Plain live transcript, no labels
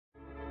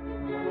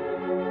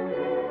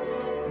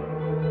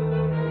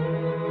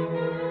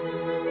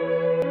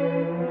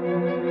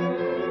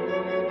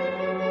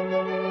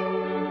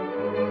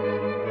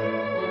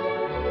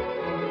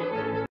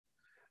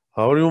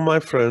How are you, my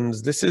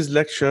friends? This is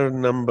lecture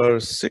number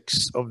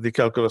 6 of the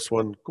Calculus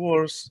 1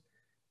 course,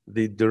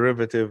 the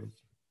derivative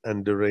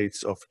and the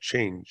rates of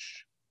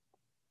change.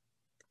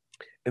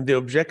 In the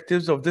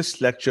objectives of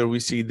this lecture, we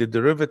see the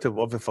derivative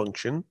of a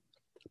function,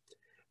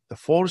 the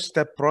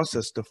 4-step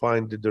process to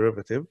find the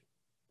derivative,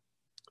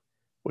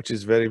 which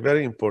is very,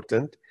 very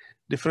important,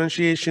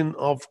 differentiation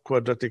of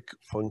quadratic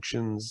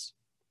functions,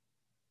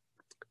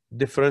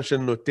 differential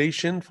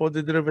notation for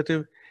the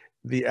derivative,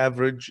 the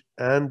average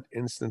and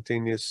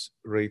instantaneous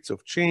rates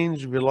of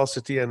change,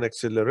 velocity and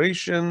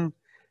acceleration,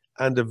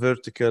 and the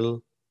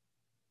vertical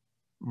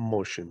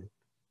motion.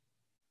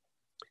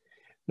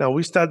 Now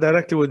we start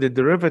directly with the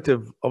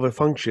derivative of a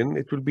function.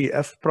 It will be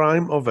f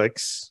prime of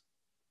x.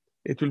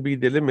 It will be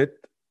the limit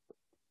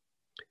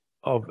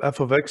of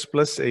f of x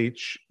plus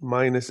h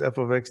minus f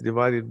of x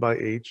divided by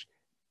h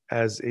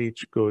as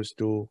h goes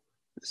to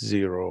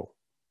 0.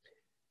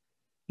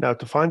 Now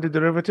to find the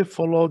derivative,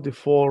 follow the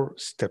 4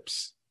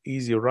 steps.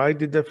 Easy. Write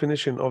the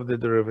definition of the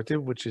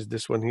derivative, which is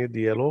this one here,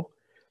 the yellow.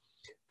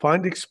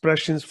 Find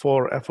expressions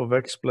for f of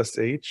x plus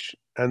h,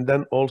 and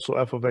then also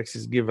f of x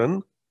is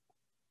given.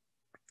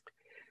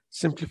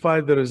 Simplify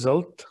the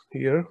result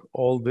here,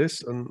 all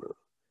this,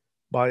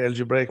 by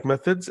algebraic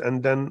methods,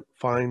 and then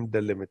find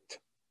the limit.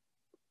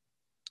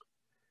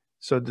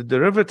 So the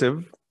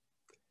derivative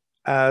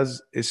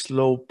as a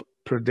slope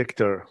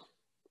predictor.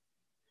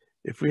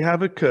 If we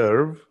have a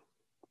curve,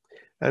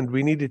 and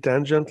we need a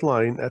tangent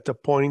line at a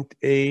point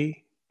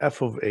A,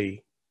 f of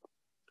A.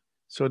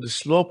 So the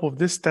slope of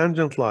this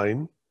tangent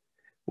line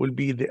will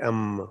be the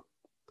m.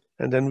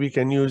 And then we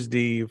can use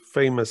the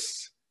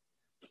famous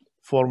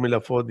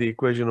formula for the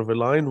equation of a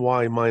line,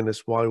 y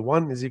minus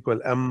y1 is equal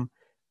m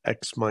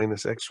x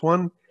minus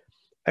x1.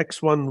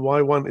 x1,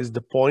 y1 is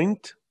the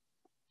point,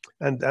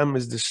 and m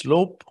is the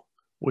slope,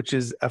 which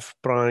is f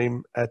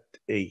prime at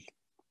A.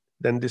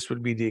 Then this will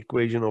be the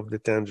equation of the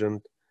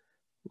tangent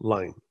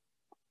line.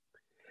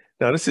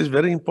 Now, this is a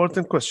very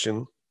important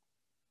question.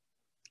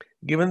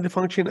 Given the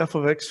function f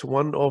of x,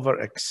 1 over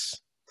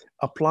x,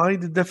 apply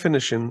the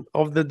definition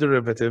of the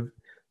derivative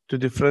to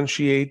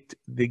differentiate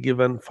the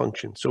given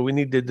function. So we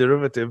need the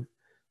derivative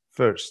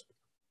first.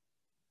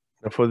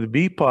 Now, for the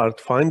b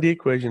part, find the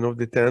equation of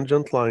the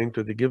tangent line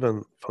to the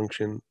given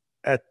function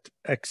at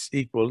x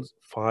equals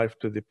 5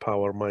 to the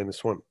power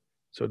minus 1.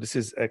 So this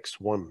is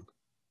x1.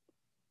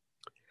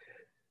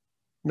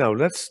 Now,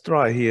 let's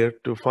try here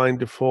to find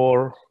the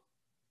 4-step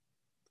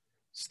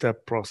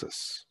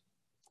process.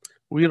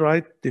 We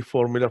write the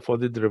formula for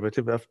the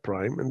derivative f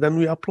prime, and then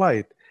we apply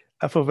it.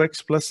 F of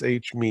x plus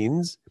h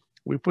means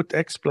we put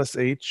x plus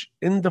h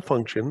in the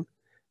function,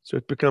 so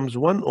it becomes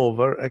 1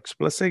 over x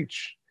plus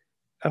h.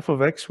 F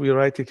of x, we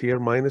write it here,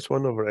 minus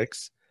 1 over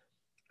x,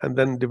 and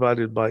then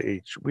divided by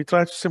h. We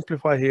try to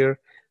simplify here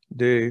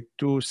the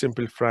 2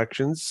 simple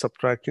fractions.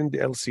 Subtraction, the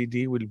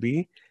LCD will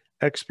be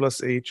x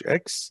plus h,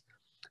 x,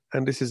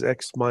 and this is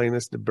x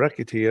minus the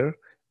bracket here,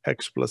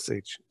 x plus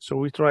h. So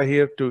we try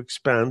here to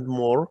expand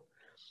more,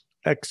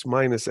 x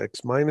minus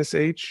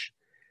h.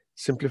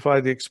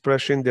 Simplify the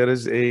expression. There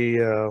is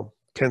a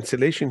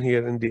cancellation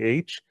here in the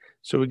h.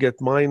 So we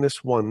get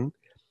minus 1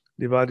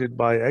 divided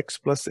by x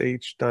plus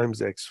h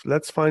times x.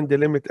 Let's find the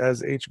limit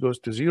as h goes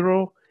to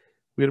 0.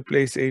 We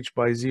replace h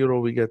by 0.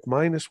 We get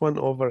minus 1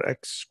 over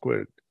x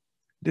squared.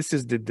 This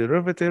is the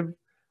derivative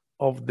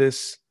of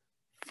this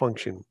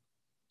function.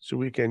 So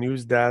we can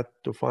use that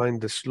to find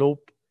the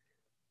slope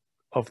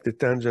of the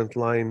tangent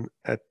line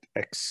at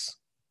x.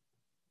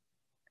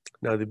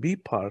 Now the b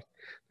part,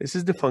 this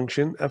is the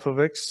function f of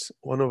x,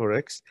 1 over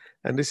x,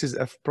 and this is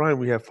f prime.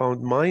 We have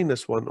found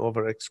minus 1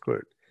 over x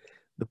squared.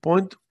 The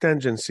point of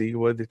tangency,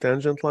 where the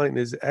tangent line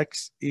is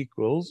x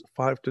equals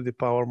 5 to the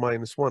power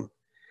minus 1.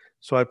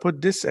 So I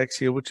put this x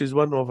here, which is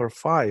 1 over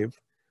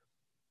 5.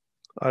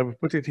 I will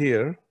put it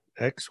here,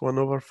 x 1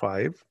 over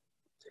 5.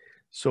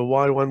 So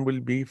y1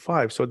 will be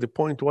 5. So the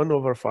point 1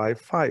 over 5,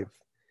 5.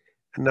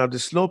 And now the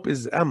slope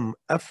is m,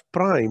 f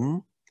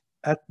prime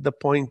at the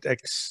point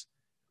x.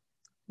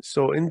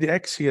 So in the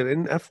x here,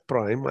 in f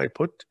prime, I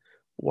put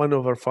 1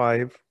 over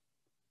 5,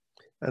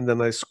 and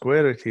then I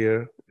square it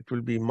here. It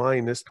will be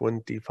minus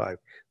 25.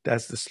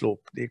 That's the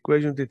slope. The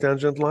equation of the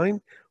tangent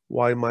line,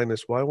 y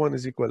minus y1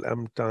 is equal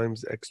m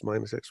times x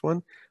minus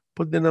x1.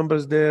 Put the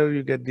numbers there,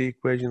 you get the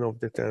equation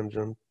of the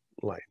tangent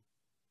line.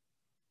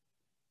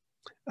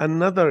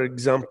 Another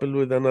example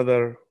with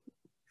another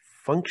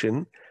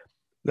function.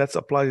 Let's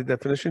apply the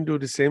definition, do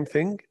the same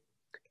thing.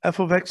 F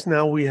of x,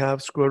 now we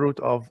have square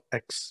root of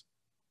x.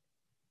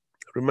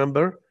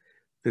 Remember,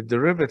 the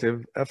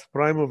derivative f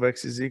prime of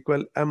x is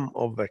equal m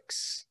of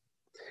x.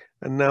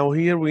 And now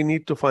here we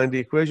need to find the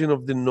equation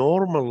of the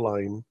normal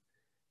line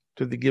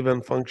to the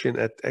given function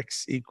at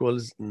x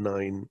equals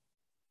 9.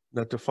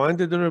 Now to find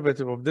the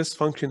derivative of this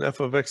function f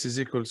of x is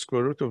equal to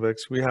square root of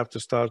x, we have to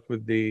start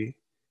with the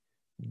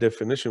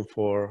definition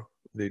for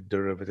the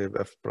derivative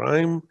f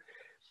prime.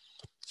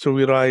 So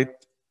we write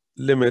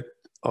limit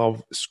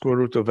of square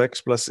root of x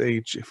plus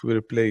h, if we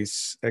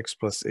replace x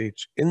plus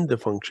h in the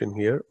function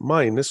here,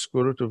 minus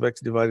square root of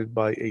x divided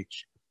by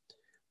h.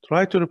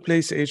 Try to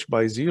replace h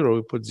by 0.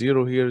 We put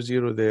 0 here,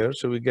 0 there.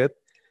 So we get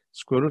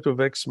square root of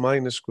x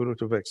minus square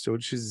root of x, so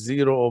which is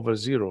 0 over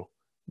 0.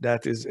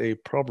 That is a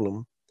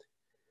problem.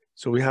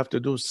 So we have to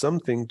do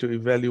something to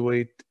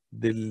evaluate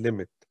the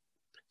limit.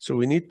 So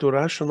we need to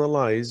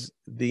rationalize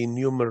the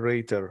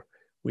numerator.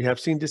 We have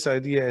seen this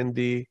idea in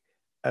the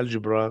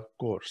algebra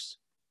course.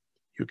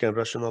 You can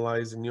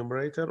rationalize the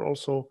numerator.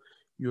 Also,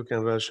 you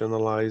can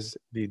rationalize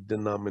the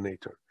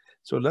denominator.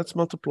 So let's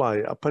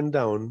multiply up and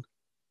down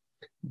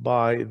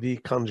by the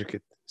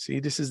conjugate. See,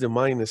 this is the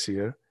minus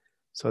here.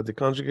 So the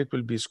conjugate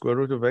will be square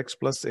root of x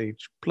plus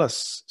h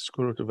plus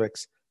square root of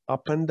x.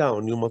 Up and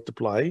down, you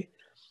multiply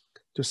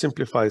to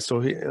simplify. So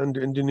here,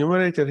 in the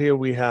numerator here,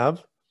 we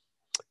have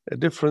a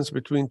difference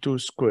between two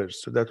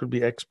squares. So that will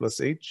be x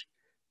plus h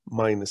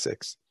minus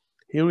x.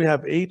 Here we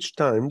have h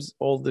times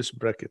all this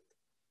bracket.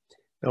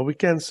 Now we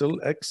cancel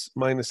x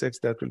minus x,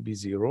 that will be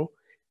 0.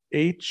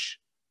 H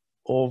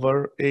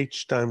over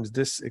h times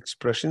this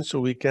expression. So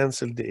we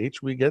cancel the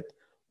h, we get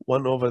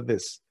 1 over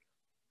this.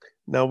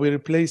 Now we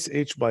replace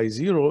h by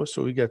 0,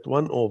 so we get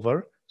 1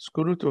 over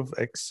square root of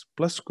x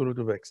plus square root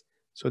of x.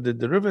 So the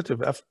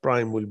derivative f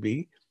prime will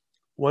be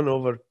 1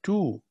 over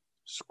 2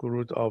 square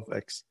root of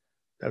x.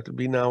 That will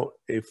be now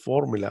a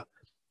formula.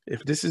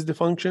 If this is the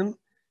function,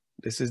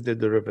 this is the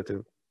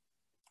derivative.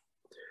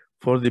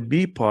 For the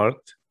b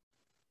part,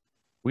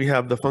 we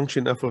have the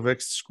function f of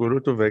x square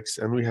root of x,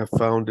 and we have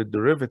found the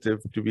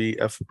derivative to be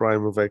f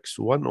prime of x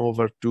 1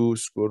 over 2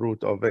 square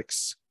root of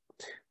x.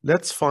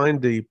 Let's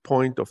find the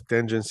point of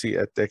tangency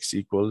at x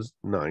equals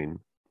 9.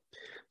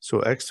 So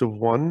x of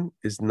 1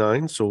 is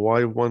 9, so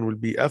y1 will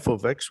be f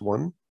of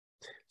x1,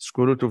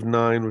 square root of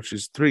 9, which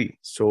is 3.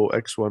 So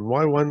x1,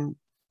 y1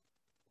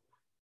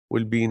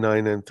 will be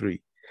 9 and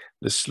 3.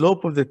 The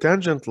slope of the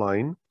tangent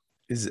line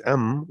is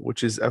m,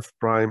 which is f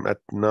prime at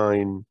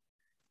 9,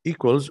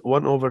 equals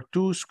 1 over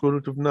 2 square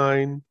root of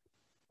 9,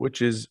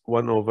 which is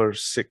 1 over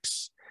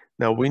 6.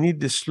 Now we need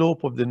the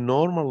slope of the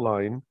normal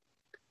line,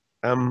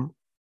 m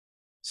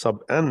sub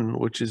n,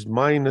 which is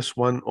minus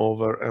 1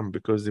 over m,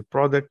 because the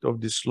product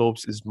of the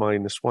slopes is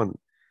minus 1.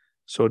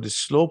 So the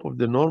slope of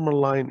the normal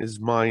line is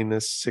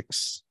minus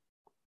 6.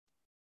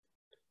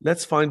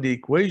 Let's find the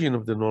equation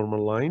of the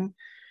normal line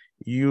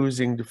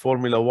using the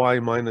formula y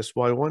minus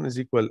y1 is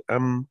equal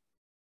m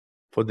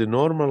for the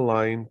normal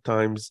line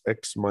times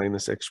x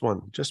minus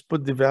x1. Just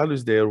put the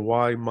values there.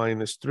 Y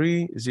minus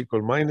 3 is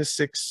equal minus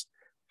 6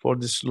 for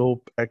the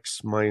slope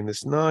x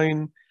minus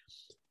 9.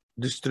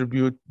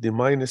 Distribute the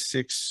minus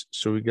 6,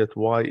 so we get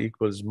y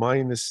equals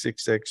minus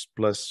 6x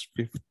plus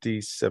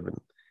 57.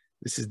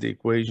 This is the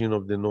equation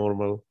of the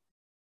normal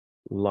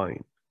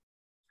line.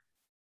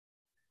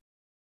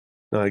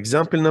 Now,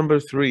 example number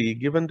 3,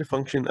 given the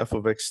function f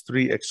of x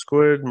 3x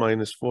squared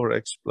minus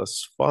 4x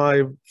plus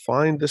 5,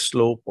 find the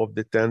slope of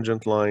the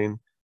tangent line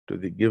to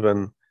the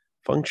given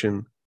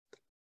function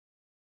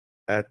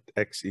at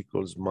x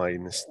equals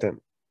minus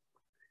 10.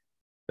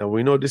 Now,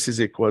 we know this is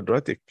a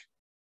quadratic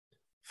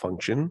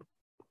function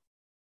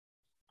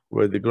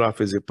where the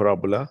graph is a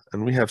parabola,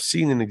 and we have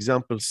seen in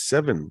example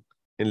 7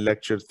 in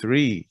lecture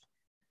 3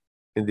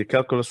 in the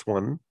calculus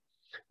 1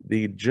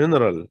 the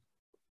general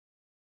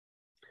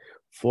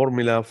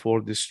formula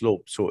for the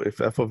slope. So if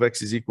f of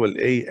x is equal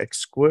ax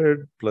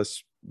squared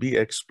plus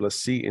bx plus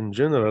c in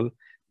general,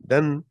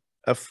 then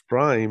f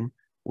prime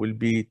will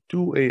be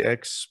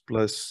 2ax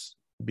plus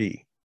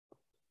b.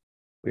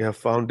 We have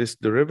found this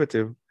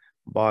derivative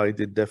by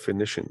the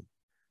definition.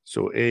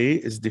 So a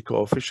is the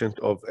coefficient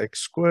of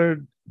x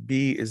squared,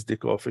 b is the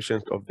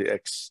coefficient of the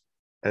x,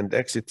 and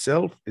x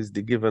itself is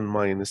the given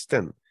minus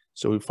 10.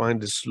 So we find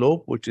the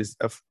slope, which is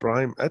f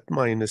prime at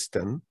minus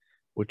 10,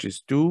 which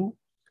is 2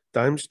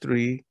 times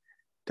 3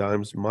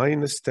 times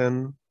minus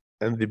 10,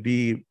 and the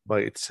b by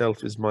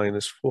itself is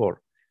minus 4.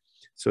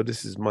 So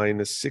this is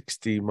minus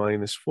 60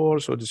 minus 4,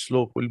 so the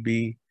slope will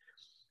be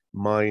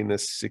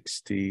minus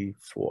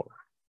 64.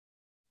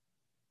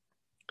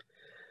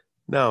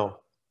 Now,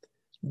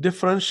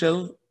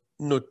 differential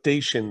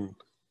notation.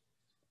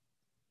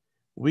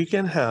 We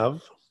can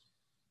have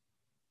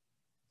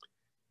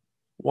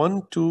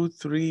 1, 2,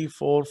 3,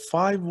 4,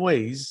 5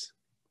 ways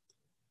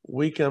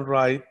we can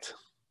write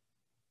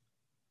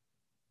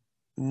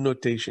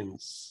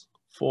notations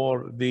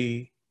for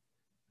the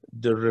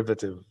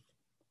derivative.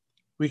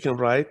 We can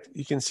write,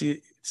 you can see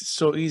it's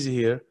so easy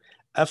here,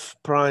 f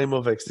prime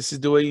of x. This is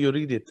the way you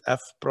read it,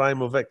 f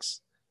prime of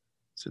x.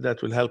 So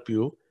that will help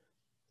you.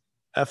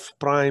 F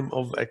prime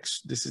of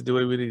x, this is the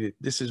way we read it.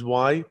 This is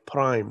y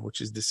prime,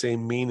 which is the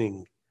same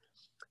meaning.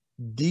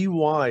 dy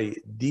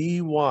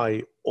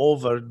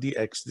over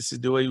dx, this is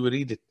the way we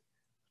read it.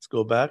 Let's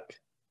go back.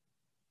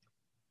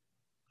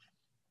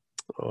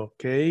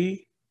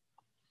 Okay.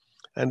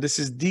 And this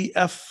is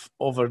df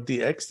over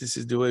dx, this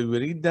is the way we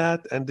read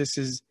that. And this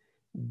is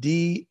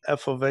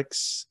df of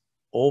x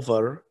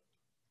over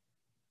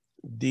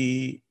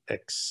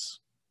dx.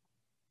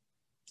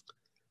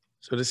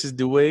 So this is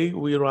the way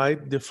we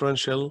write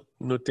differential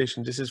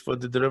notation. This is for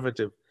the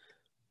derivative.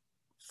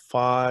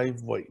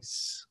 5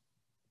 ways.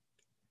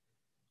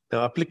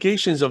 Now,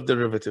 applications of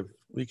derivative.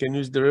 We can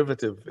use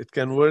derivative. It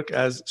can work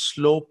as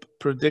slope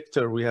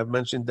predictor. We have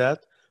mentioned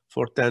that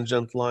for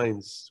tangent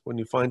lines. When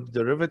you find the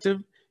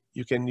derivative,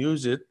 you can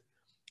use it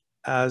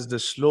as the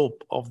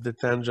slope of the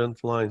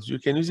tangent lines. You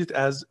can use it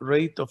as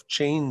rate of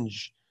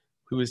change.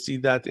 We will see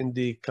that in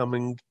the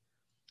coming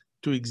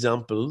two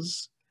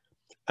examples.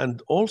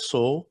 And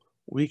also,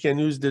 we can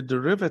use the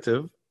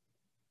derivative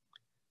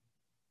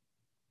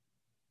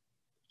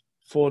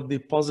for the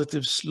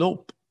positive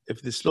slope.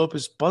 If the slope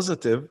is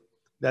positive,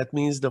 that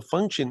means the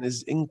function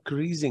is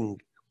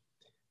increasing.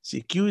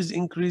 See, q is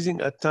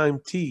increasing at time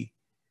t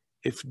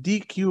if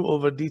dq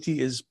over dt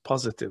is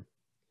positive.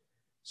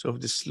 So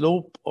if the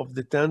slope of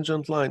the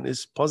tangent line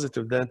is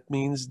positive, that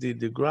means the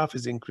graph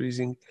is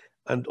increasing.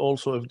 And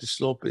also if the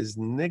slope is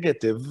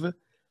negative,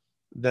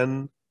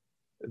 then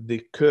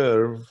the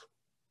curve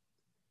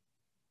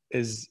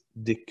is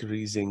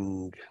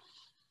decreasing.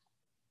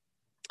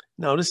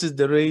 Now this is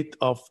the rate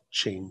of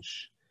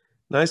change.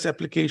 Nice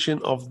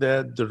application of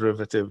the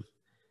derivative.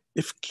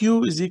 If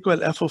q is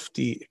equal f of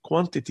t, a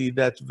quantity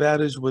that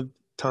varies with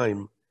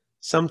time,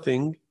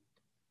 something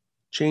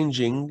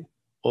changing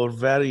or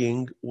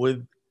varying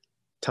with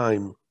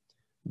time,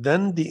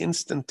 then the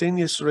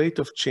instantaneous rate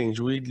of change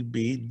will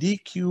be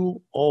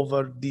dq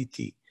over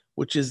dt,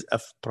 which is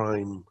f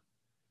prime.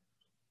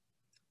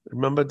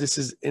 Remember, this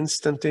is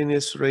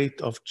instantaneous rate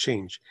of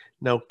change.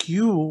 Now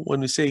q,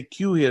 when we say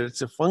q here,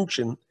 it's a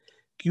function.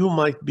 Q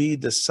might be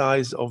the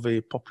size of a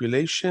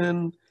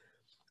population,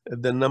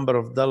 the number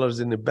of dollars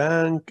in a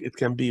bank, it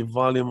can be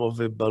volume of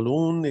a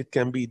balloon, it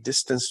can be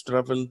distance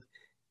traveled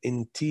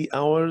in t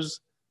hours.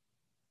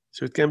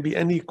 So it can be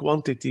any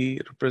quantity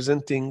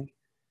representing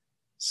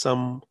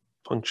some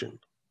function.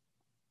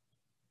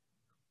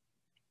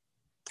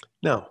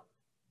 Now,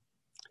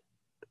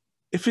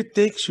 if it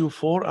takes you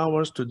 4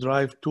 hours to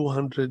drive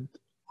 200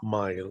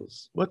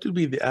 miles, what will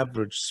be the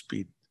average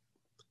speed?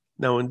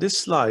 Now, in this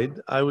slide,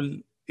 I will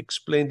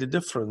explain the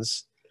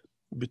difference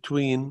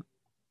between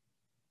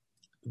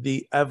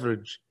the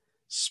average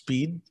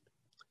speed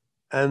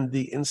and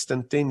the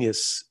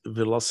instantaneous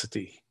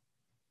velocity.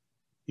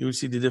 You will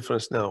see the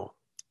difference now.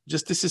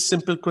 Just this is a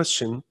simple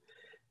question.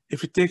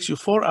 If it takes you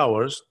 4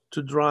 hours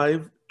to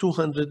drive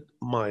 200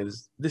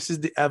 miles, this is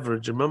the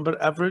average.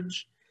 Remember,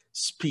 average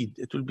speed.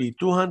 It will be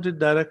 200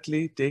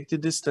 directly, take the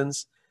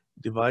distance,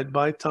 divide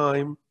by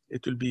time,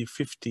 it will be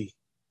 50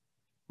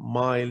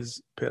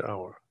 miles per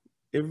hour.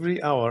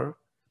 Every hour,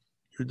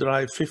 you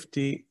drive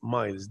 50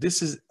 miles.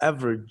 This is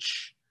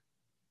average.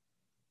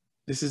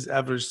 This is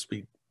average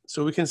speed.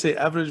 So we can say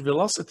average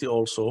velocity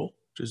also,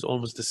 which is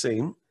almost the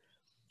same.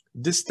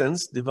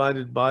 Distance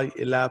divided by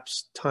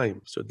elapsed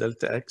time. So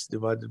delta x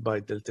divided by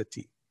delta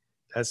t.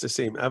 That's the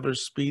same, average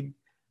speed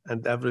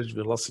and average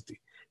velocity.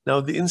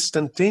 Now the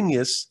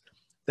instantaneous,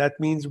 that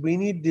means we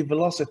need the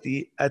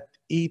velocity at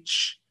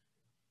each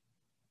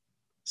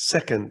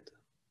second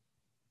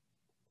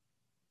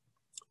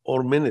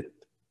or minute.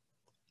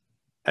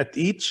 At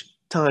each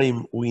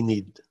time we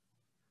need.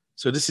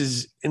 So this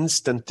is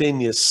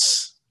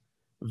instantaneous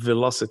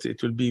velocity.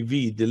 It will be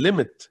v, the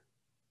limit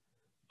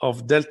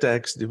of delta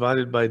x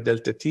divided by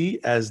delta t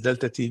as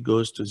delta t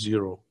goes to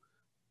 0.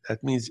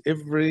 That means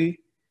every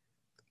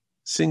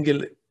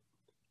single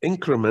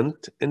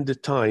increment in the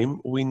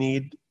time we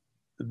need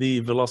the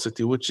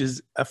velocity, which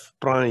is f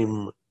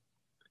prime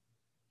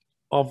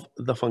of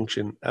the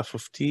function. F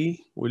of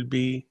t will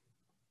be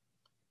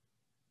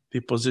the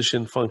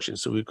position function.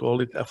 So we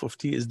call it f of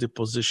t is the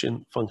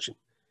position function.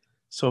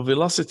 So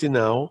velocity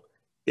now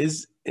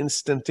is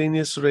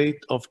instantaneous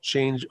rate of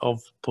change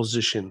of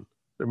position.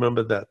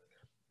 Remember that.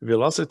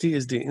 Velocity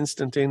is the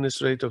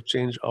instantaneous rate of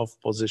change of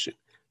position.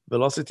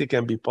 Velocity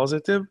can be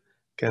positive,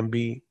 can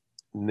be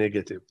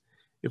negative.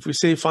 If we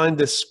say find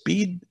the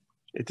speed,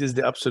 it is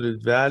the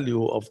absolute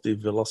value of the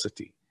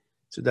velocity.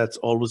 So that's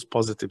always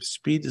positive.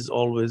 Speed is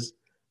always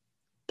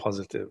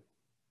positive.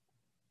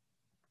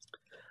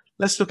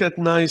 Let's look at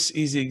a nice,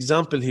 easy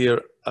example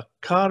here. A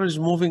car is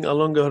moving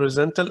along a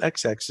horizontal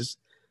x-axis.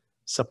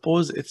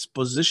 Suppose its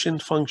position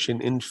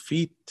function in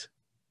feet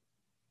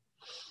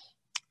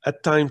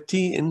at time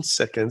t in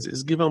seconds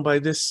is given by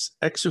this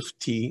x of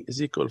t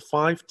is equal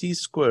 5t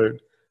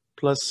squared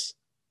plus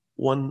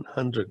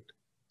 100.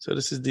 So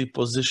this is the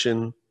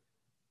position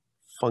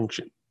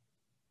function.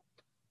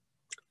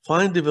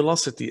 Find the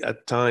velocity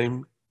at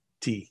time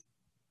t.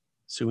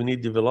 So we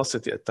need the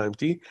velocity at time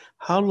t.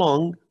 How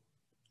long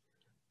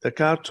the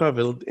car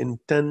traveled in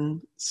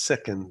 10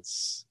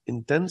 seconds.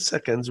 In 10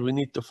 seconds, we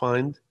need to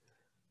find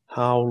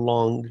how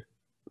long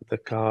the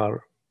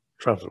car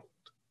traveled.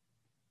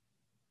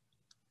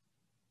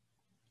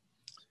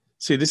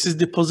 See, this is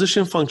the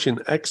position function.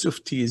 X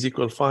of t is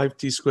equal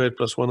 5t squared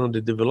plus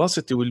 100. The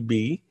velocity will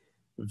be,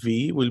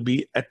 v will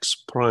be x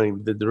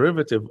prime, the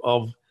derivative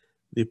of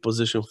the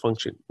position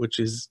function, which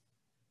is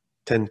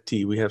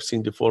 10t. We have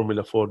seen the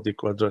formula for the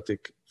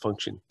quadratic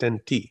function,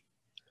 10t.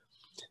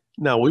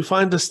 Now we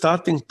find the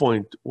starting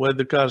point where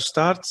the car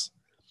starts,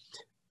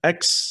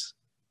 x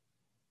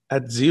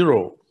at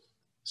 0.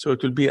 So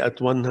it will be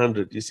at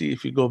 100. You see,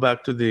 if you go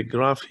back to the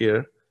graph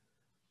here,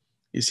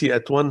 you see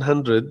at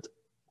 100,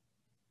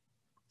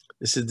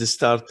 this is the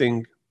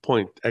starting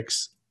point,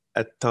 x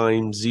at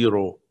time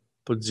 0.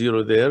 Put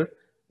 0 there,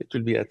 it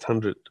will be at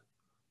 100.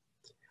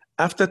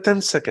 After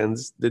 10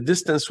 seconds, the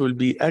distance will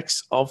be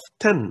x of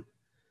 10.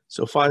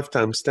 So 5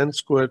 times 10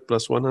 squared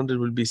plus 100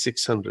 will be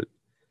 600.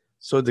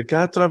 So the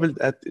car traveled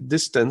at a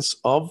distance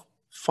of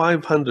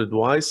 500.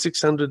 Why?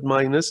 600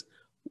 minus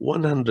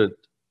 100.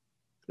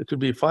 It will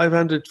be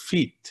 500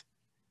 feet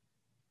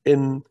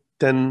in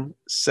 10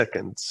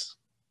 seconds.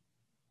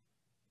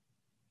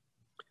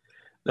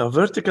 Now,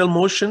 vertical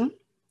motion,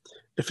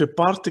 if a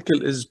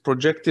particle is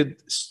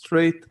projected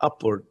straight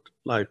upward,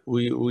 like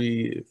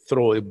we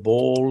throw a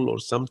ball or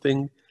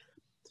something,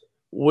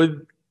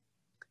 with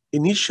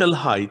initial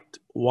height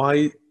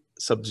y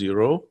sub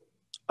 0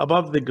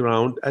 above the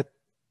ground at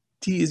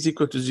t is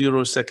equal to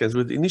 0 seconds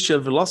with initial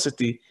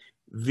velocity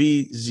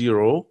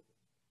v0,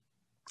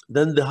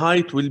 then the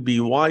height will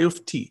be y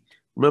of t.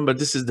 Remember,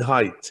 this is the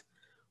height.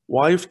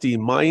 Y of t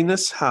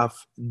minus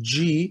half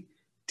g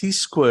t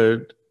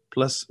squared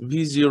plus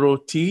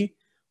v0 t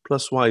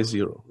plus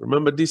y0.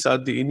 Remember, these are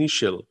the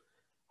initial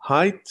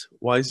height,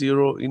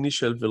 y0,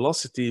 initial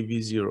velocity,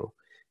 v0.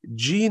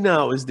 G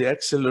now is the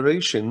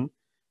acceleration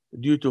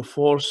due to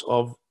force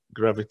of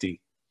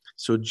gravity.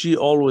 So G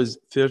always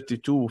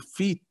 32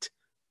 feet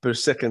per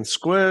second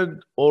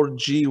squared, or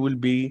G will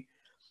be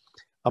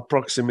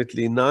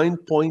approximately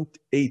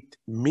 9.8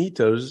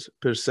 meters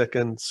per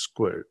second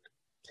squared.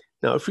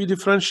 Now, if we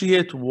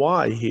differentiate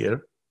y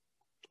here,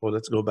 or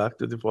let's go back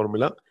to the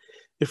formula.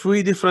 If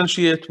we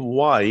differentiate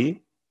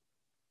y,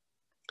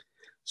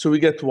 so we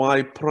get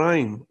y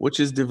prime, which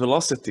is the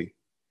velocity.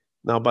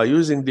 Now, by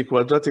using the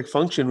quadratic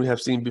function we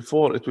have seen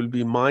before, it will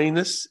be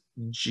minus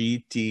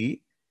gt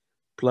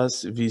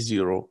plus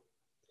v0.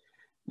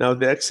 Now,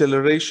 the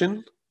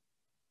acceleration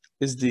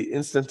is the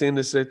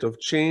instantaneous rate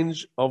of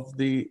change of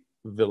the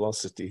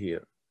velocity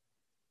here.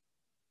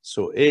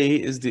 So A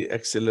is the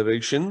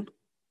acceleration,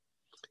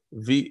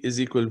 v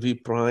is equal v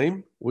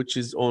prime, which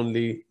is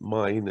only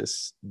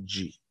minus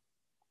g.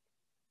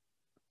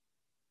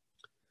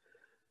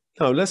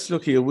 Now let's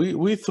look here.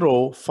 We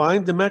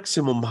find the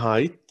maximum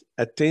height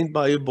attained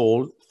by a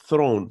ball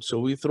thrown. So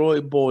we throw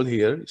a ball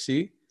here, you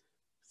see,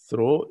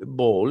 throw a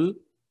ball,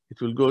 it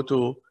will go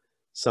to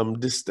some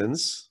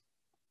distance,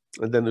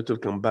 and then it will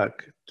come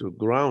back to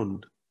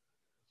ground.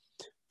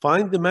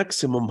 Find the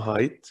maximum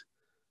height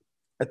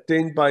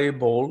attained by a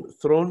ball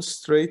thrown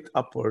straight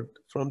upward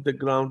from the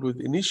ground with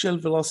initial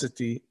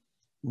velocity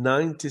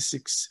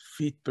 96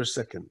 feet per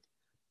second.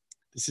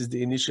 This is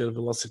the initial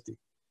velocity.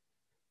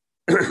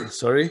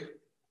 Sorry.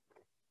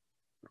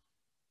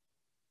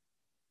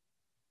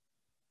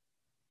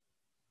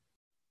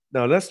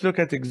 Now let's look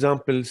at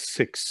example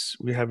 6.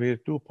 We have here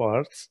two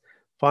parts.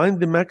 Find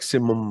the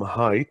maximum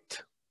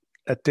height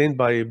attained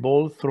by a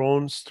ball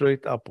thrown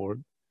straight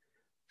upward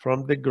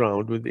from the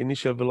ground with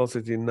initial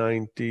velocity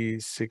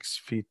 96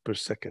 feet per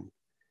second.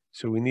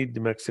 So we need the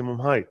maximum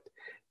height.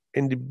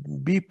 In the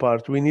B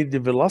part, we need the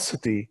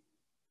velocity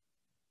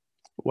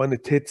when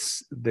it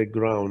hits the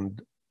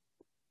ground.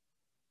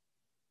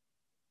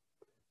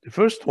 The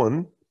first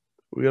one,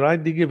 we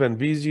write the given.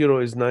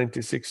 V0 is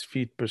 96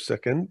 feet per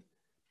second.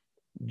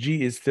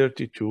 G is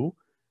 32.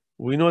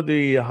 We know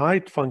the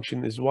height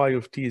function is y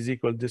of t is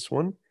equal to this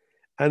one.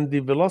 And the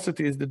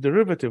velocity is the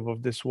derivative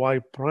of this y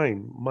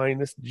prime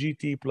minus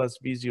gt plus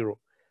v0.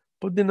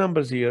 Put the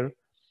numbers here.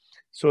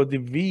 So the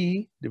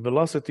v, the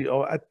velocity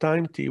at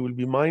time t will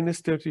be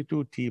minus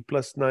 32t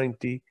plus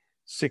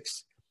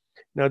 96.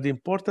 Now the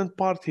important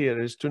part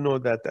here is to know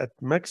that at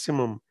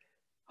maximum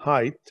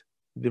height,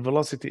 the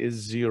velocity is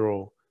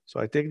 0. So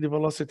I take the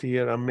velocity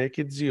here and make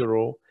it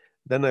 0.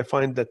 Then I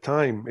find the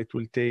time it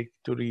will take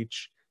to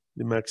reach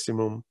the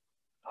maximum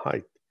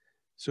height.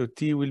 So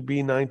t will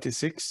be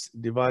 96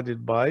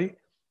 divided by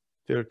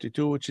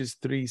 32, which is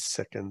 3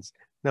 seconds.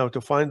 Now to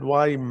find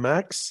y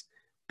max,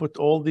 put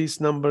all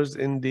these numbers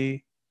in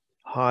the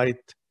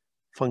height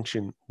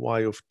function.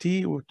 Y of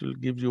t, which will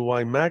give you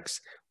y max,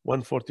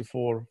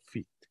 144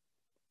 feet.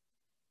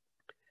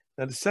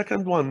 Now the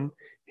second one,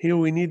 here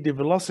we need the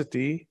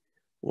velocity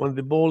when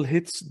the ball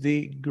hits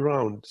the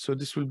ground. So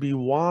this will be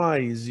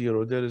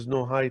y0. There is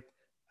no height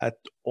at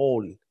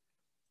all.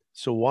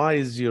 So y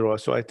is 0.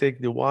 So I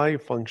take the y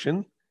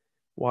function,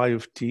 y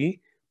of t,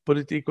 put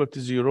it equal to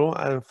 0,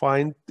 and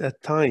find the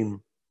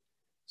time.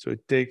 So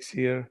it takes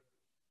here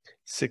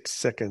 6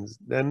 seconds.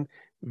 Then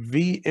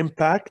v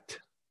impact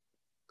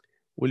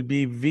will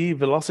be v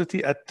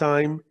velocity at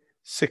time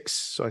 6.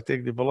 So I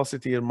take the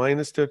velocity here,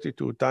 minus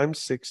 32 times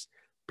 6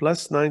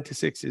 plus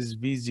 96 is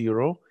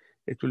v0.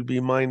 It will be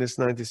minus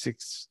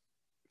 96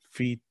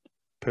 feet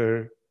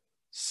per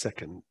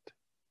second.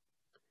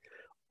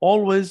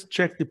 Always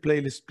check the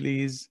playlist,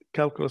 please.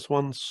 Calculus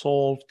 1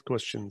 solved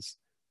questions.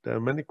 There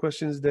are many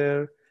questions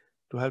there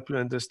to help you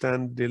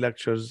understand the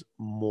lectures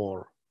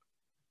more.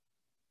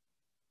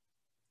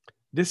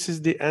 This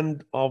is the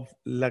end of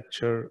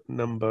lecture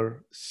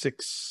number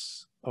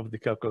 6 of the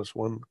Calculus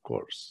 1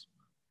 course.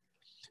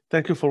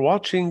 Thank you for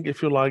watching.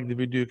 If you like the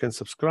video, you can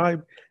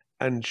subscribe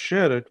and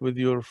share it with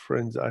your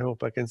friends. I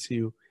hope I can see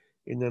you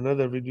in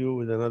another video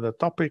with another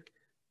topic.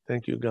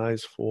 Thank you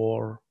guys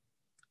for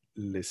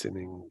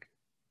listening.